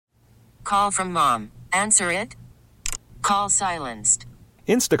Call from mom. Answer it. Call silenced.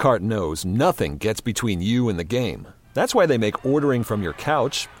 Instacart knows nothing gets between you and the game. That's why they make ordering from your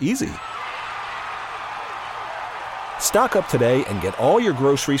couch easy. Stock up today and get all your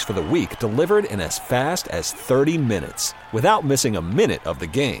groceries for the week delivered in as fast as 30 minutes without missing a minute of the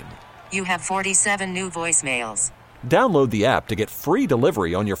game. You have 47 new voicemails. Download the app to get free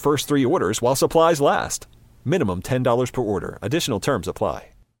delivery on your first 3 orders while supplies last. Minimum $10 per order. Additional terms apply.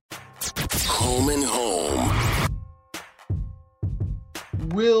 Home and Home.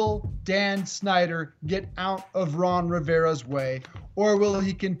 Will Dan Snyder get out of Ron Rivera's way, or will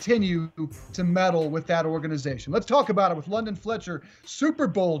he continue to meddle with that organization? Let's talk about it with London Fletcher, Super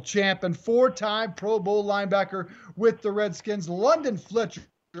Bowl champ and 4-time Pro Bowl linebacker with the Redskins. London Fletcher,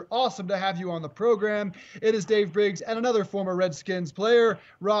 awesome to have you on the program. It is Dave Briggs and another former Redskins player,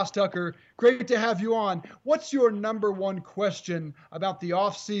 Ross Tucker. Great to have you on. What's your number one question about the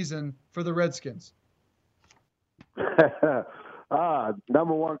offseason for the Redskins? Number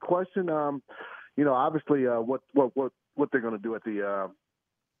one question, obviously, what they're going to do at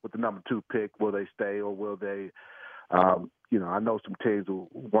with the number 2 pick? Will they stay or will they? I know some teams will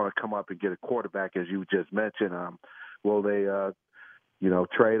want to come up and get a quarterback, as you just mentioned. Will they,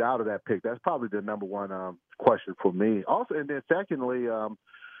 trade out of that pick? That's probably the number one question for me. Also, and then secondly,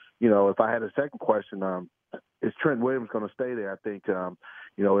 if I had a second question, is Trent Williams going to stay there? I think,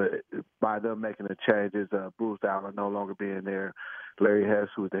 by them making the changes, Bruce Allen no longer being there, Larry Hess,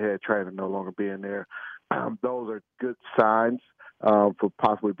 who was the head trainer, no longer being there. Those are good signs for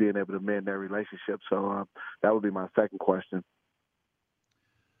possibly being able to mend their relationship. So that would be my second question.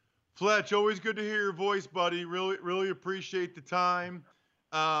 Fletch, always good to hear your voice, buddy. Really, really appreciate the time.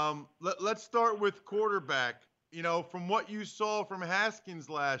 Let's start with quarterback. From what you saw from Haskins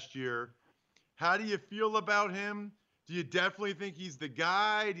last year, how do you feel about him? Do you definitely think he's the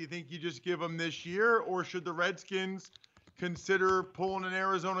guy? Do you think you just give him this year? Or should the Redskins consider pulling an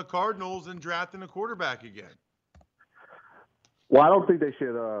Arizona Cardinals and drafting a quarterback again? Well, I don't think they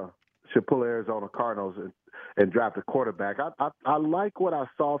should pull Arizona Cardinals and draft a quarterback. I like what I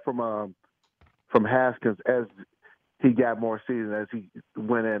saw from Haskins as he got more season, as he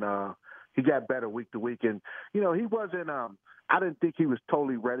went in. He got better week to week, and he wasn't. I didn't think he was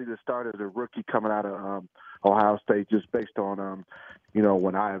totally ready to start as a rookie coming out of Ohio State, just based on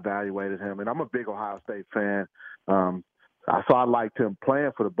when I evaluated him. And I'm a big Ohio State fan, so I liked him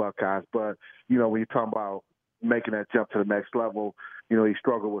playing for the Buckeyes. But when you're talking about making that jump to the next level, he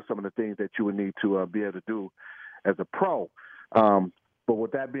struggled with some of the things that you would need to be able to do as a pro. But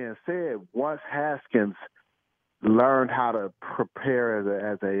with that being said, once Haskins learned how to prepare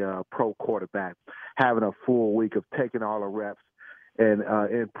as a pro quarterback, having a full week of taking all the reps and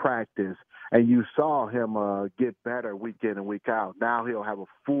in practice, and you saw him get better week in and week out. Now he'll have a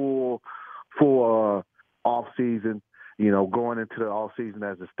full off season, going into the off season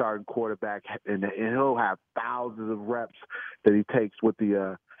as a starting quarterback, and he'll have thousands of reps that he takes with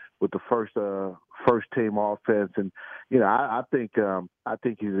the first team offense. And I think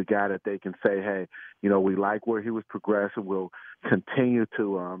he's a guy that they can say, hey, we like where he was progressing. We'll continue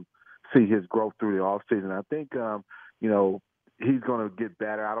to see his growth through the offseason. I think he's going to get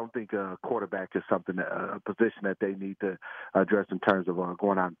better. I don't think quarterback is a position that they need to address in terms of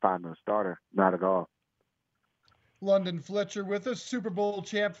going out and finding a starter. Not at all. London Fletcher with us, Super Bowl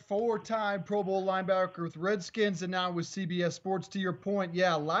champ, 4-time Pro Bowl linebacker with Redskins, and now with CBS Sports. To your point,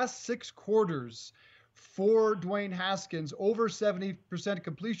 last 6 quarters for Dwayne Haskins, over 70%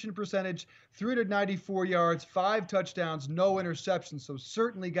 completion percentage, 394 yards, 5 touchdowns, no interceptions. So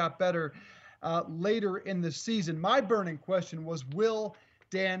certainly got better later in the season. My burning question was, will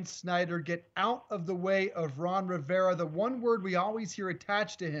Dan Snyder get out of the way of Ron Rivera? The one word we always hear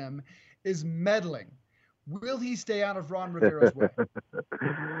attached to him is meddling. Will he stay out of Ron Rivera's way?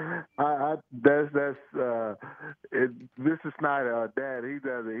 Mr. Snyder, Dad, he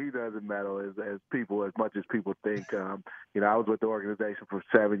doesn't meddle as much as people think. I was with the organization for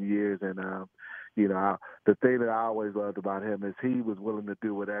 7 years, and the thing that I always loved about him is he was willing to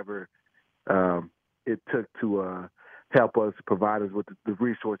do whatever it took to help us, provide us with the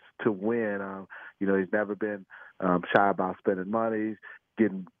resources to win. He's never been shy about spending money,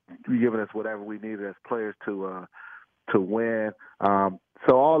 giving us whatever we needed as players to win. So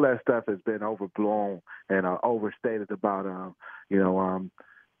all that stuff has been overblown and overstated about him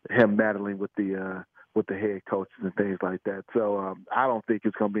meddling with the head coaches and things like that. So I don't think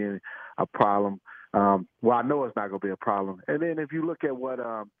it's going to be a problem. Well, I know it's not going to be a problem. And then if you look at what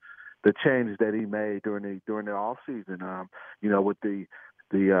the changes that he made during the off season, with the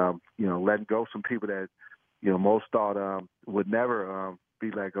letting go some people that most thought would never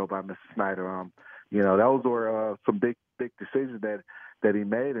be let go by Mr. Snyder. Those were some big decisions that he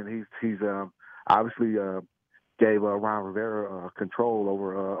made, and he's obviously gave Ron Rivera control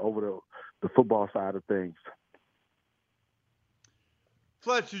over the football side of things.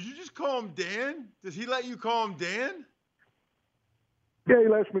 Fletch, did you just call him Dan? Does he let you call him Dan? Yeah, he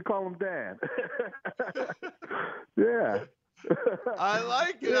lets me call him Dan. Yeah. I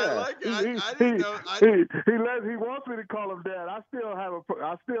like it. Yeah. I like it. I didn't know. He wants me to call him Dad. I've been,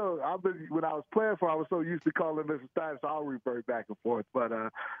 when I was playing for him, I was so used to calling him Mr. Stein, so I'll revert back and forth. But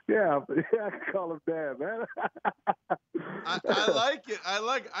yeah, I can call him Dad, man. I like it. I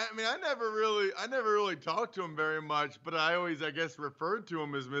mean, I never really talked to him very much, but I always, I guess, referred to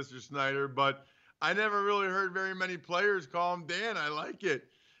him as Mr. Snyder. But I never really heard very many players call him Dan. I like it.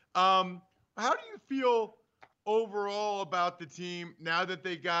 How do you feel overall about the team now that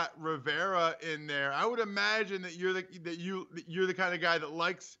they got Rivera in there? I would imagine that you're the kind of guy that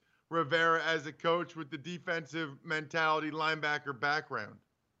likes Rivera as a coach with the defensive mentality, linebacker background.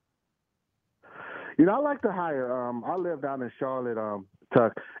 I like the hire. I live down in Charlotte,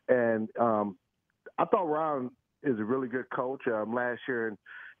 Tuck, and I thought Ron is a really good coach. Last year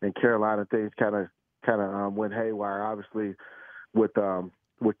in Carolina, things kind of went haywire. Obviously, with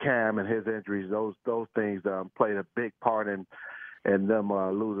Cam and his injuries, those things played a big part in them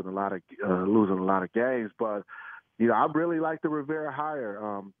losing a lot of games. But I really like the Rivera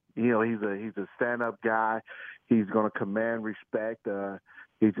hire. He's a stand-up guy. He's going to command respect.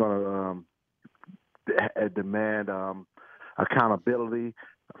 He's going to demand accountability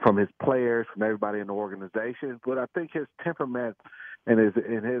from his players, from everybody in the organization. But I think his temperament and his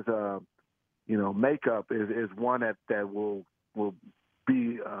makeup is one that will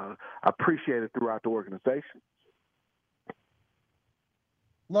be appreciated throughout the organization.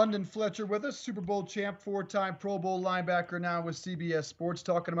 London Fletcher with us, Super Bowl champ, 4-time Pro Bowl linebacker, now with CBS Sports,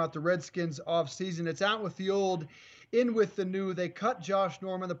 talking about the Redskins offseason. It's out with the old, in with the new. They cut Josh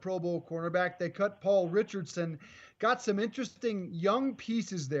Norman, the Pro Bowl cornerback. They cut Paul Richardson. Got some interesting young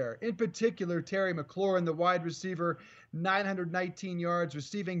pieces there. In particular, Terry McLaurin, the wide receiver, 919 yards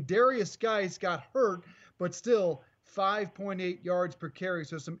receiving. Darius Geis got hurt, but still 5.8 yards per carry.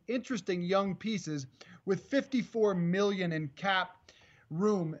 So some interesting young pieces with $54 million in cap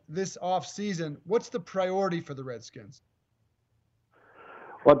room this offseason. What's the priority for the Redskins?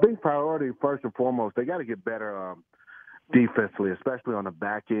 Well, I think priority, first and foremost, they got to get better defensively, especially on the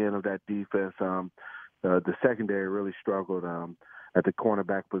back end of that defense. The secondary really struggled at the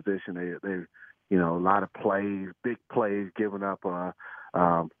cornerback position. They a lot of plays, big plays, giving up a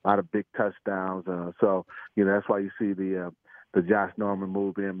lot of big touchdowns. So that's why you see the Josh Norman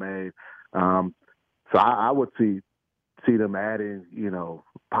move being made. So I would see them adding,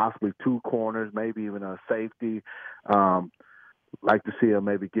 possibly 2 corners, maybe even a safety. Like to see them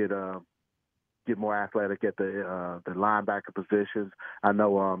maybe get more athletic at the linebacker positions. I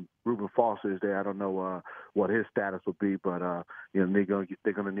know Reuben Foster is there. I don't know what his status will be, but they're going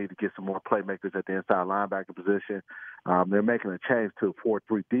to need to get some more playmakers at the inside linebacker position. They're making a change to a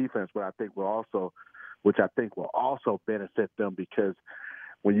 4-3 defense, but I think will also benefit them, because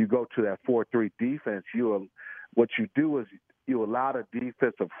when you go to that 4-3 defense, what you do is you allow the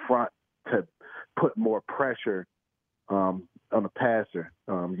defensive front to put more pressure on the passer.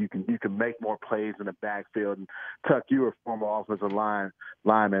 You can make more plays in the backfield. And Tuck, you were a former offensive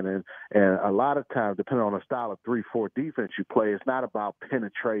lineman, and a lot of times, depending on the style of 3-4 defense you play, it's not about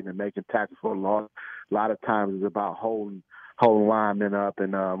penetrating and making tackles for a loss. A lot of times it's about holding linemen up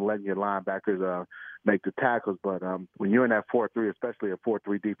and letting your linebackers make the tackles. But when you're in that 4-3, especially a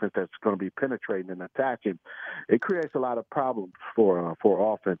 4-3 defense that's going to be penetrating and attacking, it creates a lot of problems for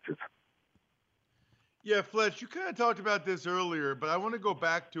offenses. Yeah, Fletch, you kind of talked about this earlier, but I want to go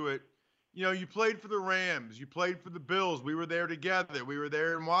back to it. You played for the Rams. You played for the Bills. We were there together. We were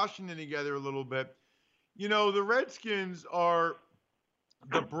there in Washington together a little bit. The Redskins are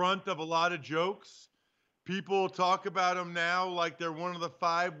the brunt of a lot of jokes. People talk about them now like they're one of the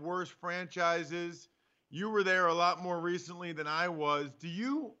 5 worst franchises. You were there a lot more recently than I was. Do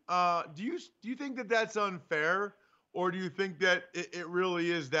you think that that's unfair, or do you think that it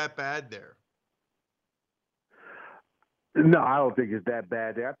really is that bad there? No, I don't think it's that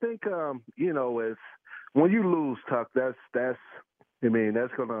bad there. I think it's when you lose, Tuck, that's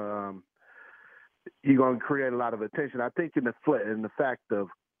gonna you're gonna create a lot of attention. I think in the fact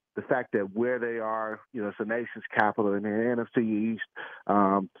that where they are, it's the nation's capital in the NFC East.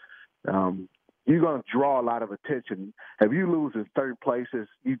 you're going to draw a lot of attention. If you lose in certain places,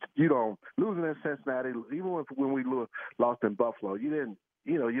 you don't losing in Cincinnati, even when we lost in Buffalo, you didn't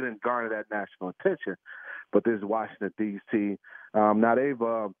garner that national attention. But this is Washington D.C. Now they've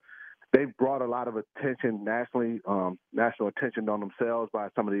brought a lot of attention nationally, national attention on themselves by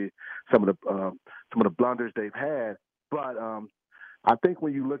some of the blunders they've had. But I think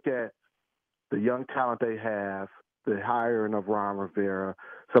when you look at the young talent they have, the hiring of Ron Rivera,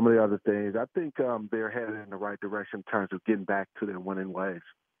 some of the other things, I think they're headed in the right direction in terms of getting back to their winning ways.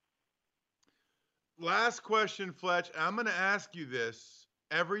 Last question, Fletch. I'm going to ask you this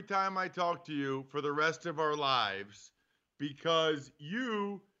every time I talk to you for the rest of our lives, because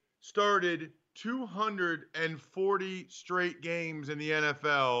you started 240 straight games in the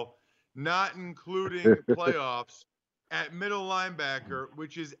NFL, not including playoffs, at middle linebacker,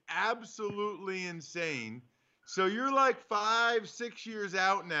 which is absolutely insane. So you're like 5-6 years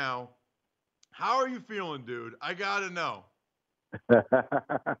out now. How are you feeling, dude? I got to know.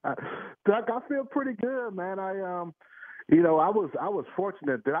 Doug, I feel pretty good, man. I was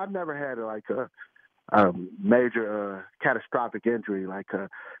fortunate that I've never had like a major catastrophic injury, like a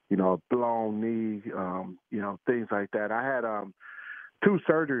blown knee, things like that. I had 2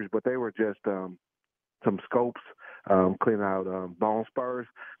 surgeries, but they were just some scopes, cleaning out bone spurs.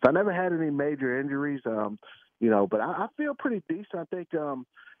 So I never had any major injuries, but I feel pretty decent. I think,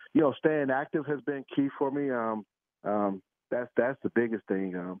 staying active has been key for me. That's the biggest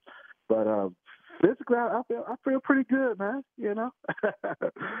thing. But physically, I feel pretty good, man.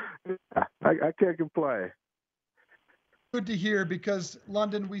 I can't complain. Good to hear, because,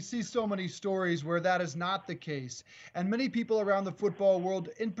 London, we see so many stories where that is not the case. And many people around the football world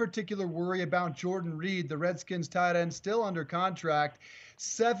in particular worry about Jordan Reed, the Redskins tight end, still under contract.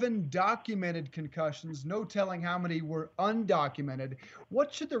 7 documented concussions, no telling how many were undocumented.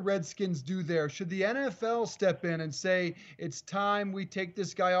 What should the Redskins do there? Should the NFL step in and say, it's time we take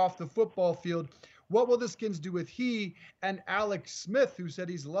this guy off the football field? What will the Skins do with he and Alex Smith, who said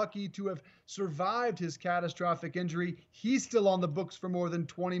he's lucky to have survived his catastrophic injury? He's still on the books for more than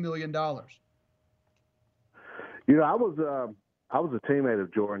 $20 million. I was a teammate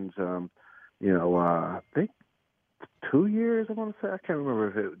of Jordan's. I think 2 years. I want to say, I can't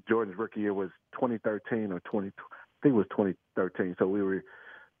remember if Jordan's rookie year was 2013 or 20. I think it was 2013. So we were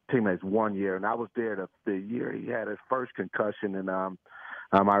teammates 1 year, and I was there the year he had his first concussion, and I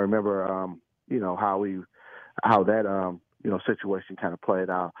remember. How that situation kind of played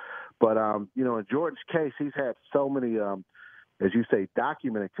out. But in Jordan's case, he's had so many, as you say,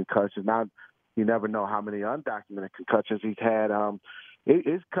 documented concussions. Now you never know how many undocumented concussions he's had.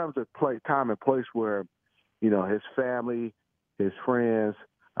 It comes to time and place where his family, his friends,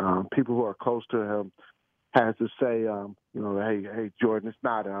 people who are close to him, has to say, hey, Jordan, it's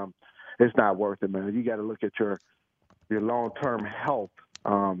not worth it, man. You got to look at your long-term health.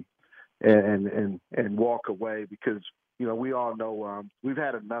 And walk away, because we all know we've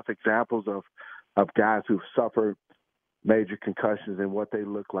had enough examples of guys who've suffered major concussions and what they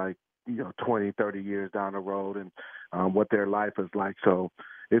look like 20, 30 years down the road, and what their life is like. So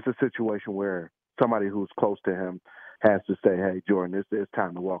it's a situation where somebody who's close to him has to say, hey, Jordan, it's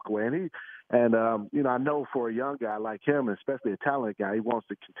time to walk away. And I know for a young guy like him, especially a talented guy, he wants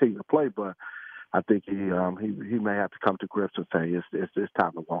to continue to play, but I think he may have to come to grips and say it's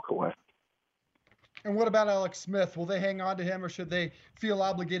time to walk away. And what about Alex Smith? Will they hang on to him, or should they feel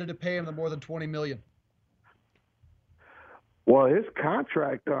obligated to pay him the more than $20 million? Well, his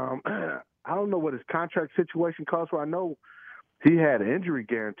contract, I don't know what his contract situation calls for. I know he had injury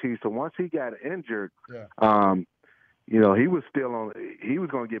guarantees, so once he got injured, he was still on. He was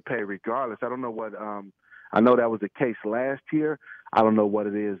going to get paid regardless. I don't know what. I know that was the case last year. I don't know what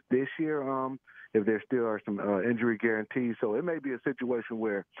it is this year. If there still are some injury guarantees, so it may be a situation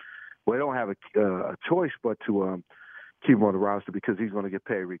where we don't have a choice but to keep him on the roster, because he's going to get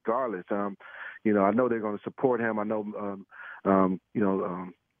paid regardless. I know they're going to support him. I know,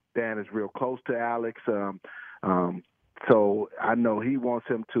 Dan is real close to Alex. So I know he wants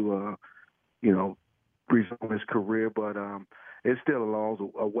him to, resume his career, but it's still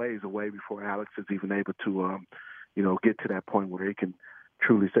a ways away before Alex is even able to, get to that point where he can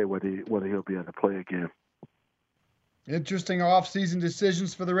truly say whether he'll be able to play again. Interesting off-season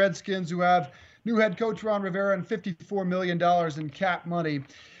decisions for the Redskins, who have new head coach Ron Rivera and $54 million in cap money.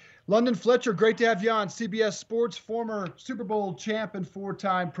 London Fletcher, great to have you on. CBS Sports, former Super Bowl champ and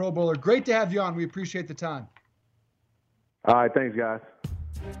 4-time Pro Bowler. Great to have you on. We appreciate the time. All right, thanks, guys.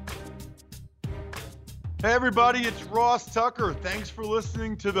 Hey, everybody, it's Ross Tucker. Thanks for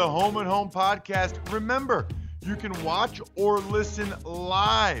listening to the Home and Home podcast. Remember, you can watch or listen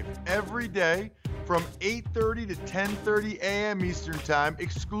live every day from 8:30 to 10:30 a.m. Eastern Time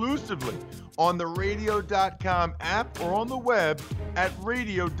exclusively on the radio.com app or on the web at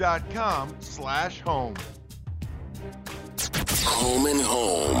radio.com/home. Home and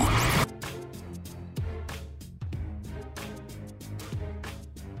Home.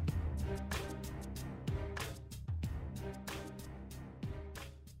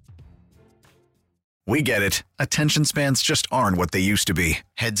 We get it. Attention spans just aren't what they used to be.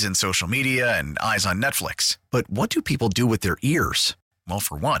 Heads in social media and eyes on Netflix. But what do people do with their ears? Well,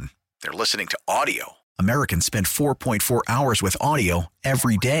 for one, they're listening to audio. Americans spend 4.4 hours with audio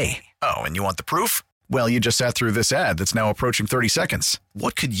every day. Oh, and you want the proof? Well, you just sat through this ad that's now approaching 30 seconds.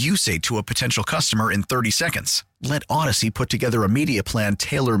 What could you say to a potential customer in 30 seconds? Let Odyssey put together a media plan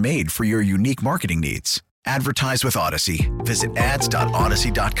tailor-made for your unique marketing needs. Advertise with Odyssey. Visit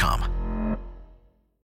ads.odyssey.com.